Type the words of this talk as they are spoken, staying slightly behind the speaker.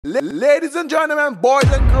Ladies and gentlemen, boys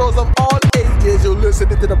and girls of all ages, you're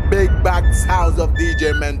listening to the big back sounds of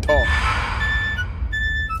DJ Mentor.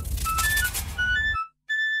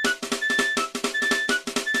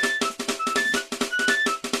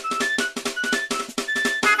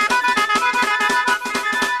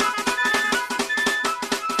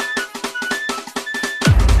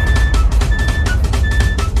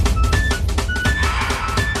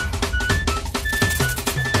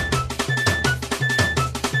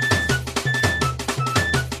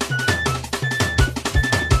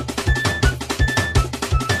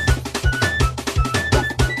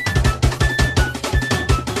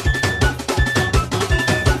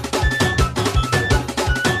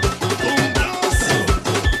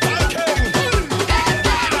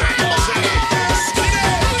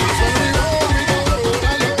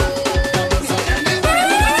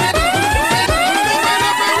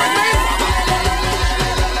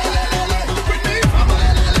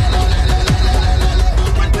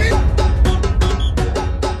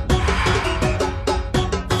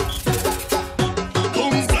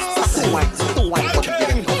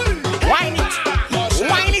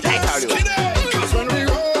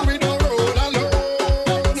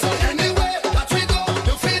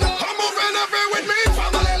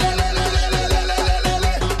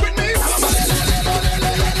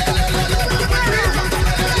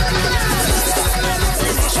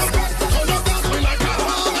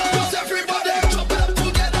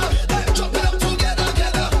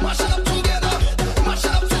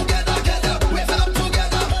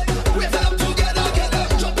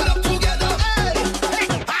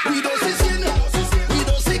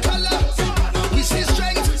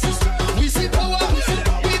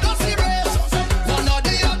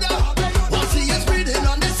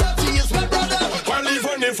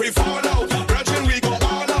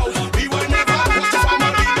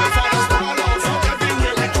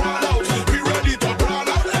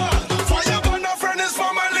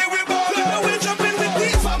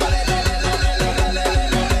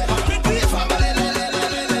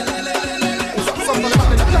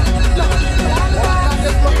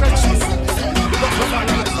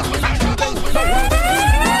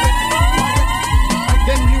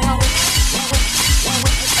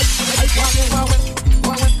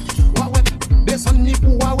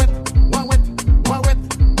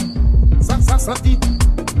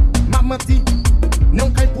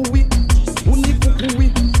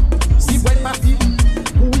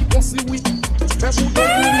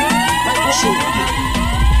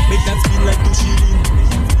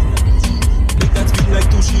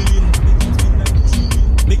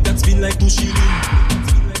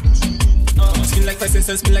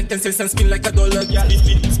 Spin like a dollar, yeah.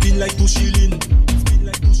 Spin like 2 shilling.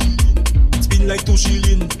 Spin like 2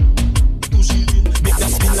 shilling. 2 shilling. Make that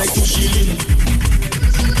spin like 2 shilling.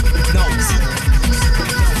 Now sit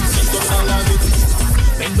down and have it.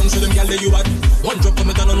 Bend down, show them gyal that you had. One drop from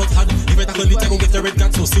it and not hard. If I tackle it, I go get the red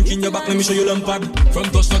card. So sink in your back, let me show you lump pad. From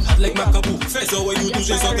touch not hot like Macaboo. Face away you do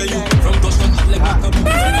just out of you. From touch not hot like Macaboo.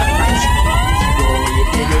 If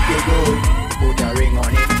you look good, put a ring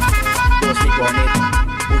on it. Don't stick on it.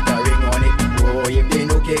 Put a ring on it. Oh, if they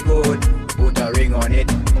look good, put a ring on it.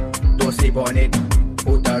 Don't sleep on it.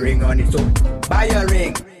 Put a ring on it. So buy a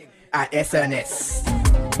ring at SNS.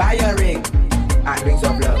 Buy a ring at Rings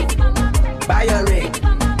of Love. Buy a ring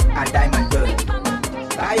at Diamond Girl.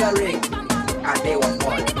 Buy a ring at Day One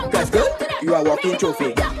Mall. Cause girl, you are walking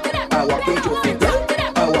trophy. A walking trophy, girl.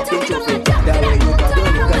 A walking trophy. The way you got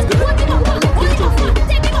girl, cause girl, you are walking trophy.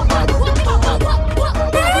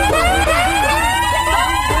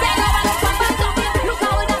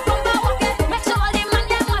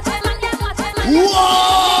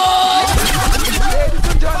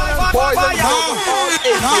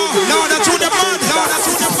 No, that's who the man.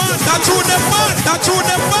 That's who the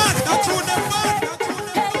man.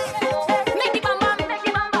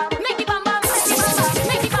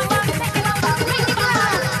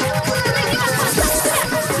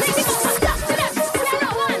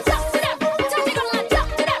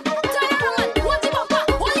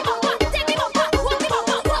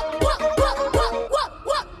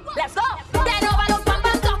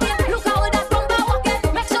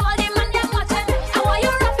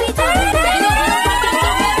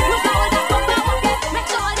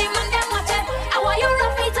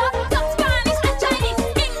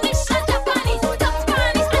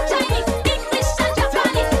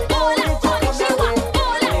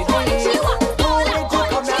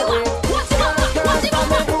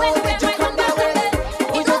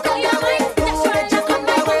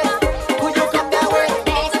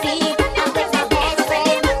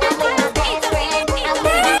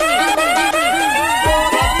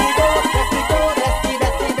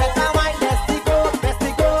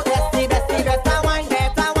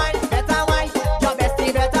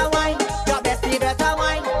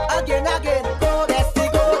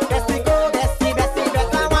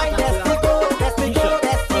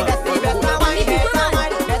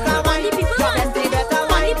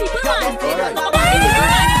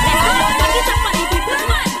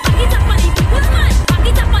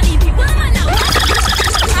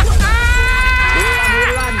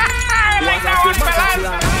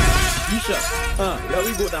 Here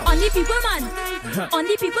we go down. On the people man. On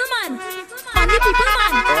the people man. On the people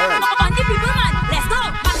man. On the people man. Let's go.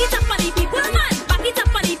 Back it up on the people man. Back it up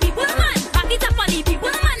on the people man. Back it up on the people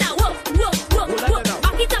man. Now whoa, whoa, whoa, whoa.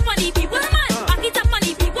 Back it up on the people man. Back it up on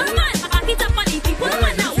the people man. Back it up on the people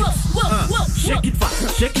man. Now whoa, whoa, whoa. Shake it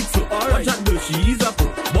fast, shake it slow. Watch that girl, she is a pro.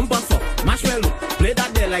 Bumper soft, marshmallow. Play that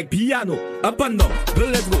there like piano. Up and down, girl,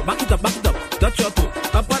 let's go. Back it up, touch your toe.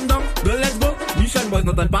 Up and down, girl, let's go. Mission boys,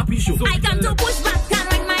 not a papi show. I come to push back and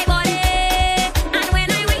wing my body. And when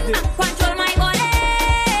I wing, I control my body.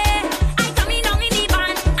 I come in down in the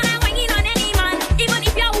van, and I wing in on any man. Even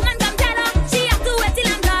if your woman come tell her, she have to wait till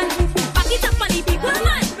I'm done. Back it up on the people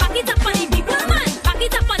man. Back it up on the people man. Back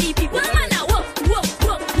it up on the people man. Now whoa, whoa,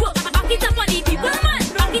 whoa, whoa. Back it up on the people man.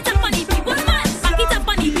 Back it up on the people man. Back it up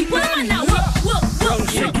on the people man. Now whoa, whoa, whoa.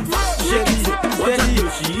 Shake it fast, shake it slow. Watch that girl,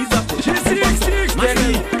 she is a pro.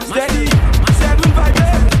 Steady, steady.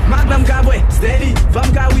 7-5, Magnum Cowboy, steady. From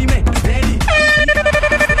Kawime, steady.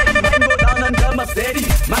 Go down and come up, steady.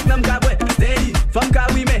 Magnum Cowboy, steady. From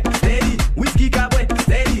Kawime, steady. Whiskey Cowboy,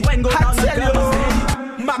 steady. Wine go down and come up,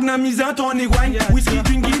 steady. Magnum is a tonic wine. Whiskey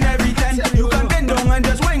drinking every time. You can bend down and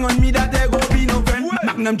just wine on me that there go be no friend.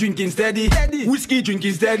 Magnum drinking steady. Whiskey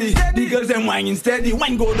drinking steady. The girls them whining steady.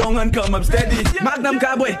 Wine go down and come up steady. Magnum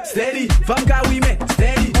Cowboy, steady. From Kawime,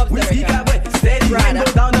 steady. Whiskey Cowboy, steady. Wine go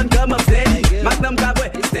down and come up steady. Magnum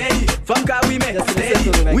Cowboy, steady. From Kawime,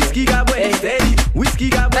 steady. Whiskey Cowboy, steady. Whiskey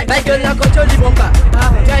Cowboy. My girl now control the bumper.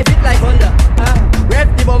 Drive it like Honda. Rev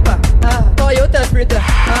the bumper. Toyota Sprinter.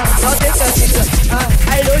 Now take a picture.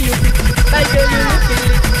 I know you. My girl, you looking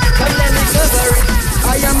lit. Come let me cover it.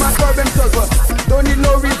 I am a problem solver. Don't need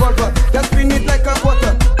no revolver. Just spin it like a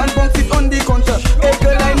quarter and bounce it on the counter. Hey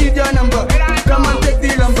girl, I need your number. Come and take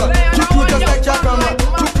the lumber. Choo just like Jackhammer.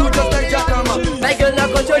 Choo just like Jackhammer. My girl now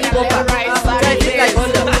control the bumper. Drive it like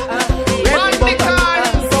Honda. Rev the bumper.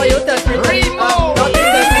 Toyota Sprinter. Now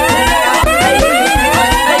take a picture. I know you.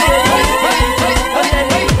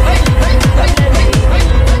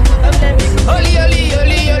 Holy, holy,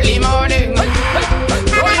 holy, holy morning.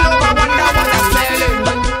 Roll over, wonder what I'm smelling.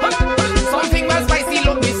 Something was spicy,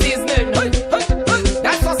 look me seasoning.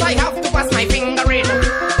 That's what I have to pass my finger in.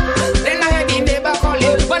 Then I heard the neighbor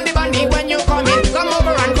calling, bunny, bunny, when you coming, come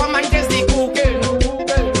over and come and taste the cooking.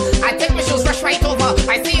 I take my shoes rush right over.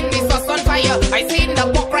 I seen the sauce on fire. I seen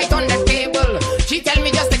the pork right on the table. She tell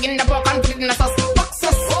me just take in the pork and put it in the sauce. Pork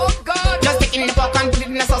sauce. Oh God. Just take in the pork and put it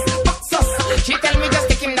in the sauce. Pork sauce. She tell me just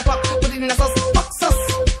take in the pork, put it in the sauce. Pork sauce.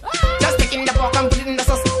 Just take in the pork and put it in the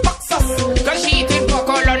sauce. Pork sauce. Cause she eating pork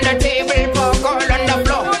all on the table, pork all on the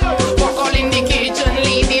floor. Pork all in the kitchen,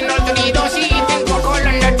 leading all to the door. She eating pork all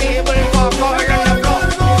on the table, pork all on the floor.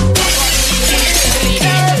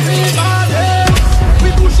 We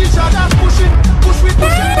push each other, push it, push we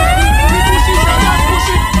push it. We push each other,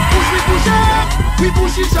 push it, push we push it. We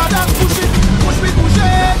push each other, push it, push we push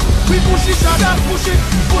it. We push each other, push it,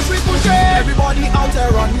 push we push it. Everybody out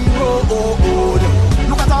there on the road.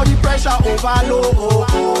 Look at all the pressure overload.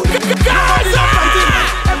 Nobody not fighting,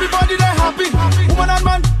 everybody they happy. Woman and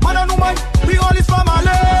man and woman, we all is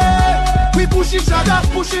family. We push each other,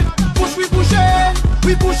 push it, push we push it.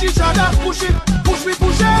 We push each other, push it, push we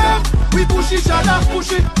push it. We push each other,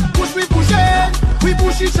 push it, push we push it. We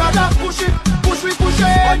push each other, push it, push we push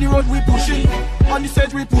it. On the road we pushing, on the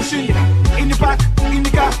stage we pushing. In the park, in the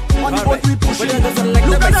car, on the boat we pushing.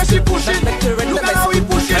 Look at how she pushing, look at how we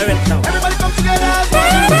pushing. Everybody come together.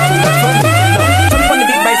 Jump on the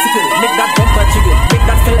big bicycle, make that bumper jiggle, make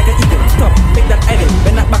that feel like an eagle. Stop, make that idle,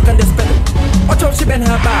 bend that back on this pedal. Watch how she bend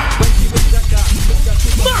her back when she with that car.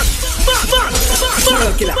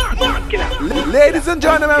 Ladies and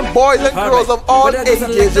gentlemen, boys and girls of all ages,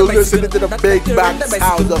 you're listening to the big back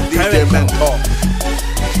sounds of DJ Mentor.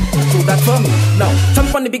 So that for me. Now,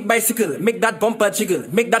 jump on the big bicycle, make that bumper jiggle,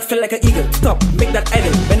 make that feel like an eagle. Stop, make that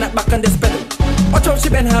idle, bend that back on this pedal. Watch how she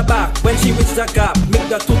bend her back when she reaches the gap. Make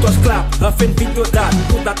the two-touch clap, her friend video that,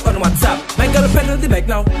 put that on WhatsApp. My girl pedal the bike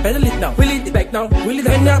now, pedal it now, wheel it the bike now, wheel it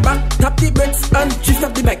bend her back, tap the brakes and she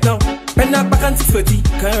stop the bike now. Bend her back on 640,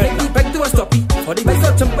 correct the bike to a stoppie. For the bike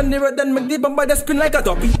jump on the road and make the bumper that spin like a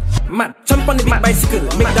toppy. Man, jump on the big bicycle,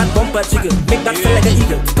 make that bumper jiggle, make that feel like an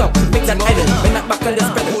eagle. Stop, make that idle, bend that back on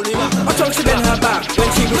this pedal. Watch how she bend her back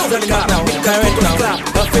when she reaches the gap. Make the two-touch clap,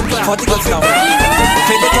 her friend clap, 40 girls now.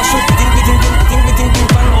 Fade the cash shoot, ding,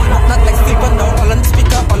 bang. Not like Stephen now, all on the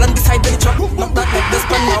speaker, all on the side of the truck. Not that like this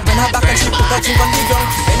one now, bend her back and she put her chin on the ground.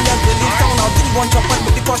 Bend her really down now, didn't want chop on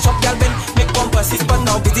with the cross shop, girl bend. Make bumper six bang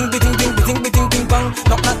now, ding, bang.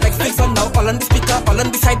 Not like Stephen now, all on the speaker, all on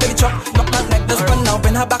the side of the truck. Not like this one now,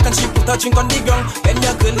 bend her back and she put her touching on the ground. When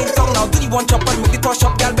your girl in song now, do the one chop and make the touch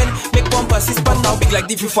up, girl bend. Make bumper spin now, big like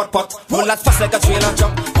the V4 pot. Roll that fast like a trailer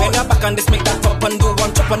truck. When you're back on this, make that top and do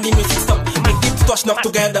one chop and the music stop. Make the touch knock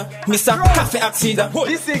together. Miss a cafe accident.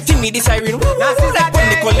 Timmy the siren. Like when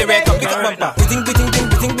they call the record, pick up bumper. Beating,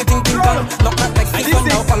 knock that like speaker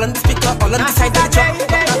now. All on the speaker, all on the side of the truck.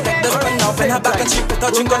 Knock that like the spin now. When her back and she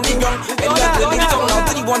touching on the ground. When you're girl in song now,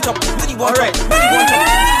 do the one chop, do the one chop, do the one chop.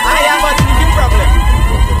 I have a drinking problem.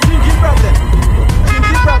 Drinking problem.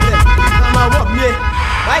 Drinking problem. I'm a what me?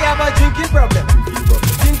 I have a drinking problem.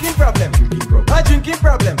 Drinking problem. A drinking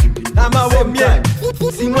problem. I'm a what me?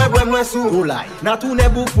 Si moi sous. Na tourne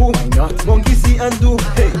beaucoup. Mon qui si undo.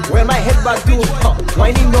 Hey, where my head back to?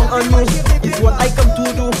 Winding down on you is what I come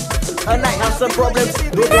to do. And I have some problems.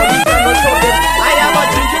 Nobody cannot solve them. I have a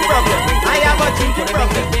drinking problem. I have a drinking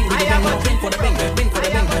problem. I have a drink for the bang, bang for the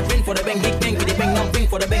bang, bang for the bang, big bang, big bang, now bang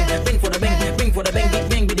for the bang, bang for the bang, bang for the bang, big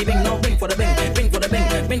bang, big bang, now bang for the bang, bang for the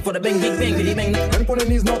bang, bang for the bang, big bang, big bang. Bend for the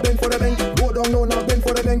knees, now bend for the bang. Go down low, now bend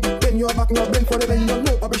for the bang. Bend your back, now bend for the bang. Down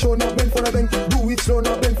low, up a show, now bend for the bang. Do it slow,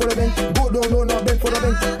 now bend for the bang. Go down low, now bend for the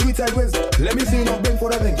bang. Do it sideways. Let me see, now bend for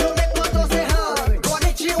the bang. You make moto say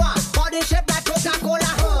konnichiwa, body shape like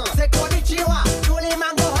Coca-Cola. Say konnichiwa, truly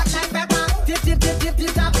mango hot like pepper. Tip tip tip tip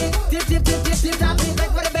tip tap it, tip tip tip tip tip tap it.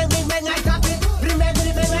 Bang for the bang, bang bang I tap it. Bring bang for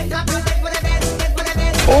the bang I tap it. Bang for the bang, bang for the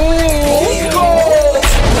bang.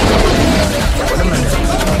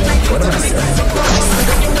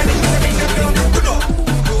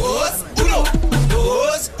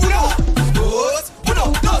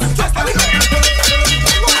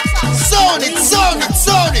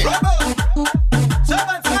 Zone it.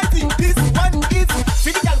 Someone's fighting. This one is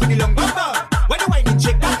physical with the long bumper. When you whine it,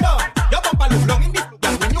 shake that down. Your bumper look long in this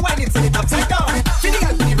girl. When you whine it, set it upside down.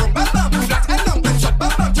 Physical with the long bumper. Flat and long and short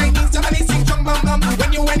bumper. Chinese, Japanese, sing strong bum bum.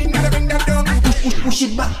 When you whine it, gotta bring that down. Push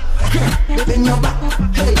it back, bend your back.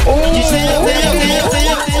 Hey,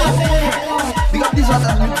 big up this one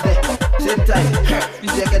and look there. Same time,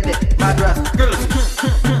 this second day, madras. Girls,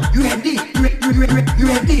 you ready? You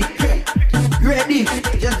ready? You ready?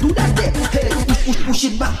 Just do that there. Hey, push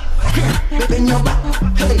it back. Bend your back.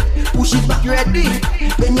 Hey, push it back. You ready?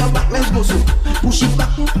 Bend your back. Let's go so. Push it back.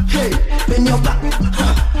 Hey, bend your back.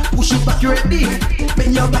 Push it back. You ready?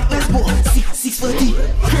 Bend your back. Let's go. 640.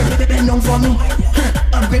 Bend down for me.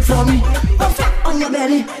 Upgrade for me. Perfect on your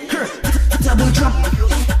belly. Double drop.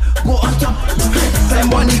 Go on top.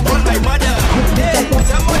 Somebody call my mother. Hey,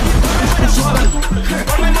 somebody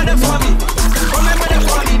call my mother for me. Call my mother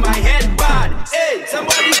for me. My head bad. Hey,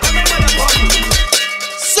 somebody call my mother for me.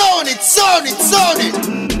 Zone it.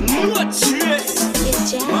 What shit?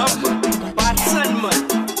 Bad son, man.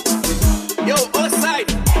 Yo, outside.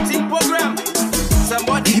 Think program.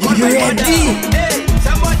 Somebody call my mother. Hey,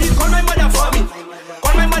 somebody call my mother for me.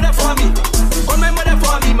 Call my mother for me. Call my mother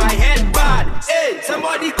for me. My head bad. Hey,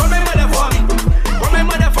 somebody call my mother for me. Call my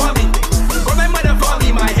mother for me. Call my mother for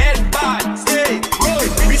me. My head bad. Hey,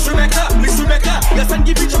 Miss Rebecca, your son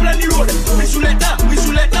give you trouble on the road. Miss Juletta,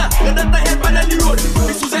 your daughter head bad on the road.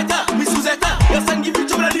 Miss Suzetta, your son give you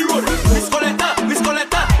trouble on the road. Miss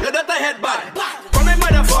Coletta, your daughter head bad. Call my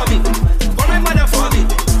mother for me. Call my mother for me.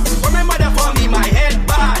 Call my mother for me. My head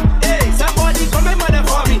bad. Hey, somebody call my mother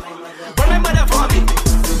for me. Call my mother for me.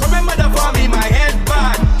 Call my mother for me. My head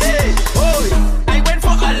bad. Hey, oh, I went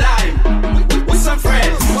for a line with some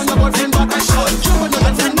friends. On the boat and back a shot.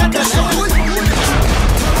 And back a shot.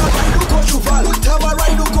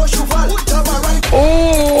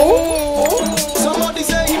 Somebody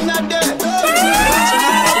say he's not there.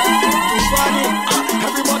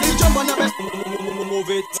 Everybody jump on the best. Move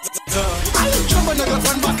it. Jump on the gun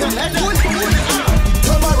and back and head.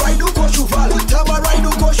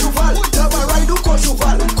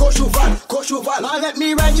 Now let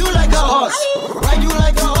me ride you like a horse. Ride you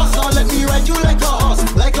like a horse. Now let me ride you like a horse.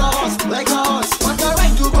 Like a horse. Maka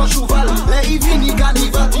ride you Kochuval. Le ivini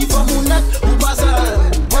carnival. Tifo mounet ou basal.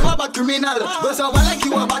 Mama bad criminal. Besa wa like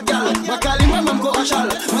you a bad gal. Maka lima mam go ashal.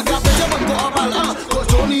 Maka peje mam go abal.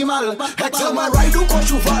 Kocho ni mal. Tell me ride you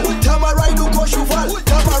Kochuval. Kochuval.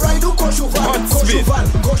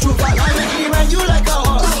 Now let me ride you like a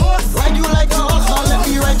horse. Ride you like a horse. Now let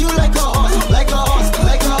me ride you like a horse. Like a horse.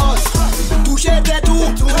 Touchez tes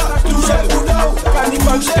tout. Touchez tout now.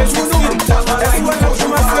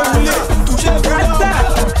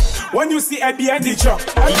 When you see Eddie and the truck,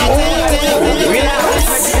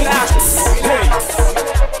 Relax. Hey,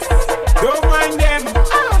 don't mind them.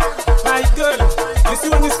 My girl, you see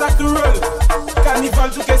when you start to roll, Carnival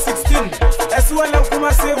to get 16. Est-ce qu'on a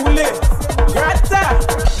commencé à rouler? Grata,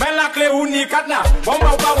 mais la clé unique là.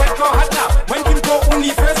 Bomba ou pas ouais quand hâte là. When tu peux uni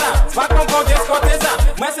fais ça, pas qu'on va descoter ça.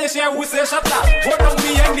 Moi c'est chez who say shut up. Go down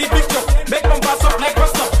behind the big truck, make them pass up like bus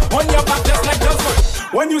stop. On your back just like just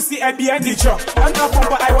when you see Ed behind the truck, and a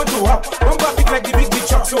bumper I want to hop. Bumper big like the big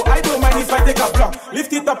truck, so I don't mind if I take a block.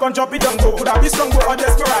 Lift it up and drop it down go. Could I be strong or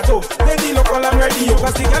desperado? Lady local I'm ready, yo.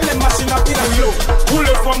 Cause the girl them machine up in a slow.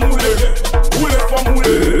 Hule for mule, hule for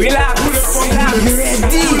mule. Relax, hule for relax,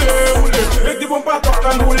 ready. Hule, make the bumper talk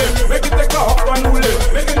and hule. Make it take a hop and hule.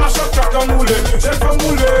 Make it mash up truck and hule. Shell for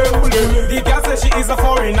mule, hule. The girl say she is a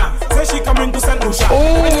foreigner. Say she coming to St. Lucia.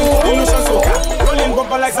 When you put the Lucian soca, rolling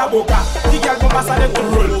bumper like Saboka. The girl bumper started to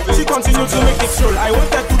roll. She continued to make it roll. I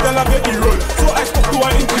wanted to tell her baby roll, so I spoke to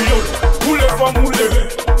her in Creole. Hule for mule,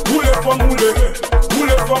 hule for mule,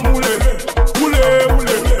 hule for mule, hule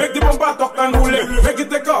hule. Make the bumper talk and hule. Make it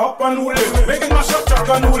take a hop and hule. Make it mash up truck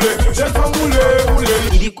and hule. Shell for mule, hule.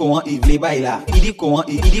 Il dit comment il veut bailler. Il dit comment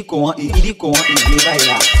il veut bailler.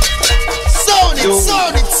 Sound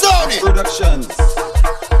it, sound it. Productions.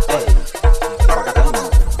 Hey, Wakatana,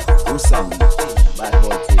 do some bad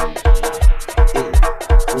boy thing. Hey,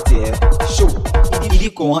 côté show. Il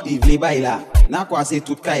dit comment il veut bailler. N'a quoi c'est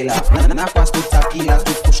tout caille là. N'a quoi c'est tout tapis là,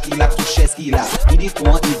 tout couche qui là, tout chaise qui là. Il dit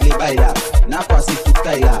comment il veut bailler. N'a quoi c'est tout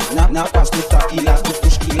caille là. N'a quoi c'est tout tapis là, tout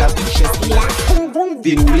couche qui là, tout chaise qui là.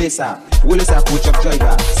 Puis roulez ça pour Chuck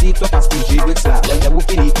Driver. Si toi parce que j'ai bricks là, là vous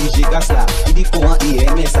finissez puis j'ai gas là. Il dit comment il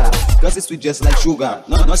aime ça. Cause it's sweet just like sugar,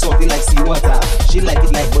 not salty like seawater. She like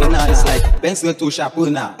it like banana, it's like pencil to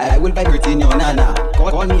sharpener. I will vibrate in your nana.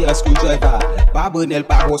 Call me a screwdriver. Pas bonel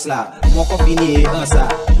pas rose là. Mon coffini est un ça.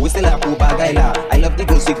 Où c'est là pour bagaille là. I love the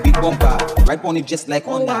girls with big bumper. Right on it just like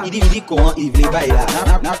Honda. Il dit comment il veut bailler là.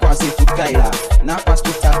 N'a quoi c'est tout caille là. N'a quoi c'est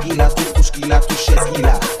tout tapis là, tout couche qui là, tout chaise qui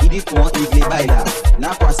là. Il dit comment il veut bailler là.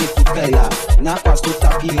 N'a quoi c'est tout caille là. N'a quoi c'est tout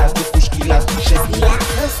tapis là, tout couche qui là, tout chaise qui là.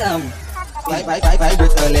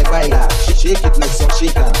 Vibrate her leg baila. Shake it like some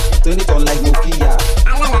shaker. Turn it on like Nokia.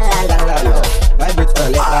 Vibrate her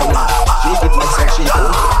leg baila. Shake it like some shaker.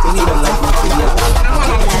 Turn it on like Nokia.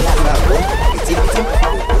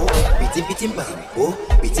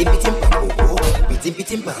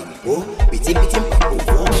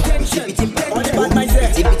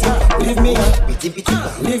 Bitim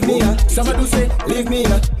leave me here. Somebody say leave me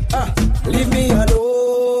here. Leave me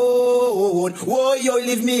alone. Whoa, yo,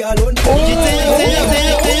 leave me alone. Somebody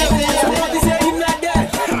say him like that.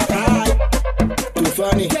 Too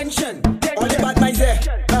funny. Tension. All the bad minds there.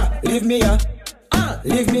 Leave me here.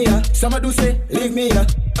 Leave me here. Somebody say leave me here.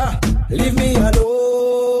 Leave me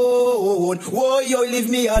alone. Whoa, yo, leave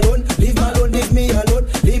me alone. Leave me alone. Leave me alone.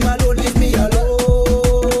 Leave me alone. Leave me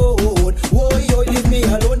alone. Whoa, yo, leave me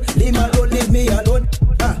alone. Leave me alone. Leave me alone.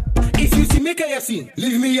 If you see me KFC,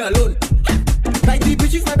 leave me alone. 90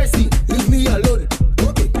 bitches my bestie, leave me alone.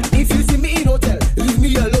 Okay. If you see me in hotel, leave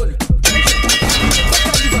me alone.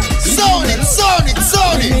 Sound it.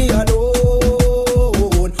 Leave me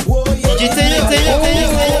alone. Whoa, yo, leave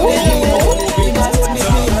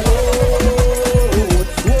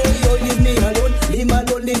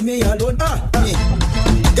me alone.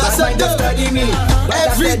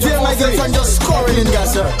 Every day my girlfriend just quarreling,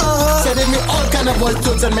 gasser. Sending me all kind of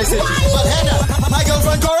voice and messages. But Heather, my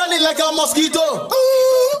girlfriend quarreling like a mosquito.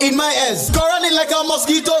 In my ears, quarreling like a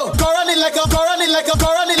mosquito. Quarreling like a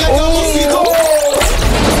mosquito.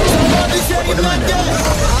 Somebody say it like that.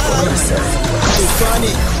 It's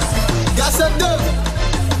funny. Gasser dove.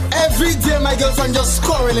 Every day my girlfriend just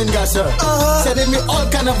quarreling, gasser. Sending me all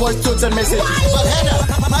kind of voice notes and messages. But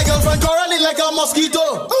Heather, my girlfriend quarreling like a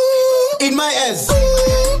mosquito. In my ears,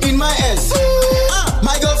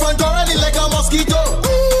 my girlfriend quarreling like a mosquito.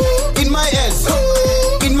 In my ears,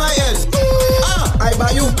 I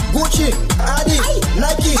buy you Gucci, Adi,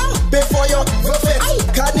 Nike, pay for your buffet,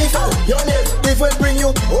 carnival, your nails, if we bring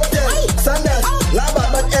you hotel, sandals, lava.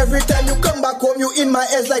 But every time you come back home, you in my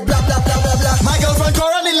ears like blah blah blah blah blah. My girlfriend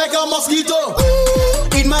quarreling like a mosquito.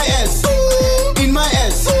 In my ears,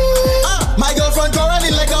 my girlfriend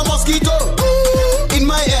quarreling like a mosquito. In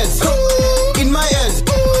my ears.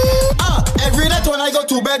 Every night when I go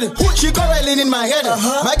to bed, she quarreling in my head.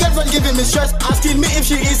 My girlfriend giving me stress, asking me if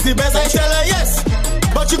she is the best. I tell her yes,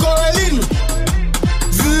 but she quarreling.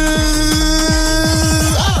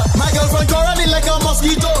 My girlfriend quarreling like a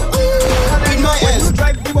mosquito. In my ears. When you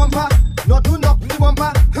drive the bumper, not to knock the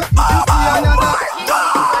bumper.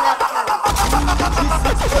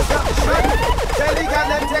 Tell the girl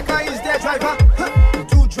them take her is their driver.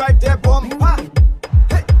 To drive their bumper.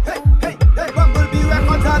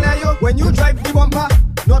 When you drive the bumper,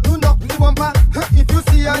 not to knock the bumper. If you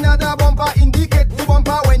see another bumper, indicate the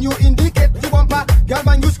bumper. When you indicate the bumper, girl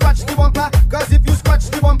man, you scratch the bumper. Cause if you scratch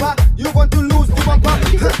the bumper, you're going to lose the bumper.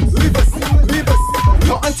 Reverse.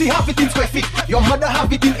 pussy have it in square feet, your mother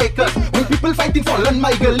have it in acres. When people fighting for land,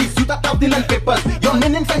 my girl, is you that have the land papers. Your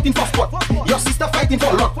men fighting for sport, your sister fighting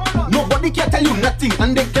for lot. Nobody can tell you nothing,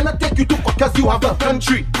 and they cannot take you to court cause you have a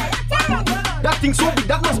country. That thing so big,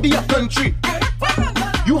 that must be a country.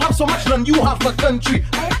 You have so much land, you have a country.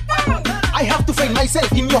 I have to find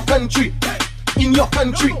myself in your country. In your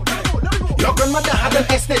country. Your grandmother had an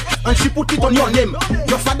estate and she put it on your name.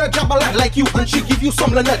 Your father job a lot like you and she give you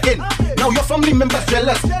some land again. Now your family members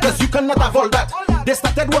jealous cause you cannot have all that. They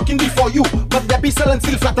started working before you, but they be selling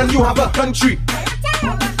still flat and you have a country.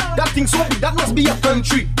 That thing so big, that must be a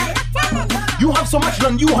country. You have so much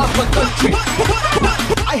land, you have a country.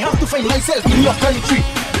 I have to find myself in your country.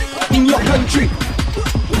 In your country.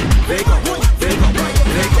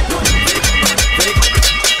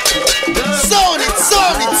 Sound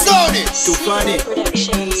it. Too funny.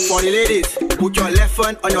 For the ladies, put your left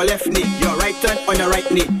hand on your left knee, your right hand on your right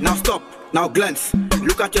knee. Now stop. Now glance.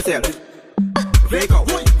 Look at yourself. Vego,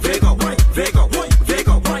 Vego, Vego,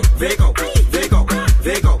 Vego, Vego, Vego, Vego,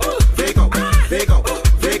 Vego, Vego, Vego,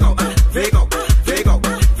 Vego, Vego,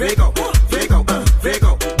 Vego, Vego,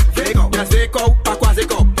 Vego, Vego. Just Vego,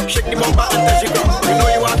 Aquazico. Shake the bumper and touch the ground. You know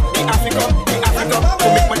you are the Africa, to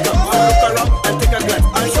make my jump. Look around and take a glance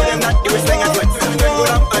and show them that you will sing as well. Then go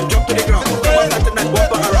down and jump to the ground. Come on, and that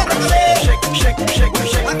bumper around. Shake,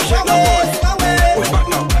 now boys. Push back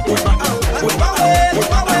now, push back now, push back now, push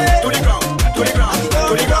back now. To the ground, to the ground,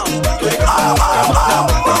 to the ground, to the ground. Come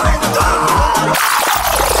on now.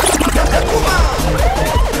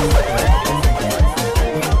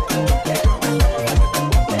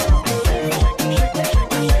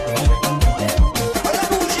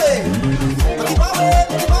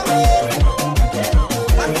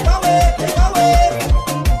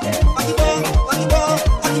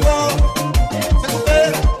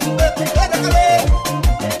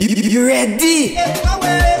 You ready?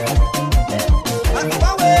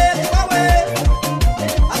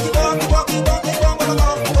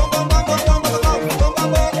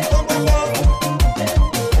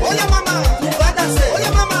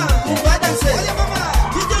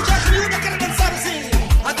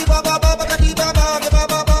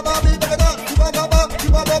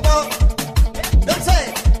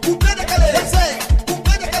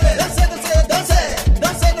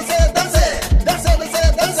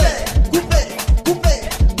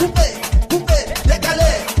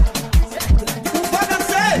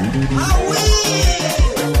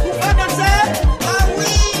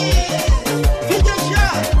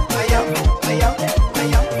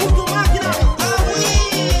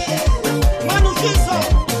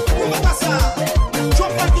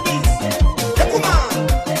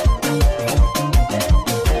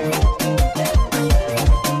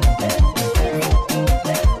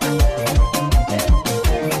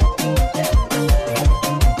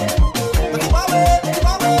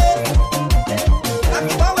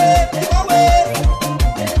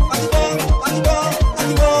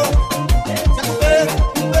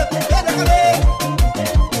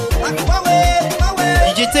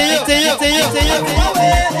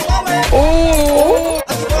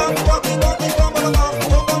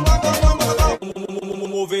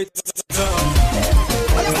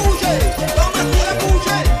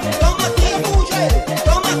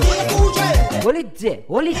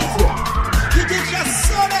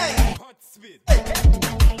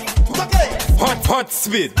 Hot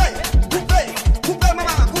speed.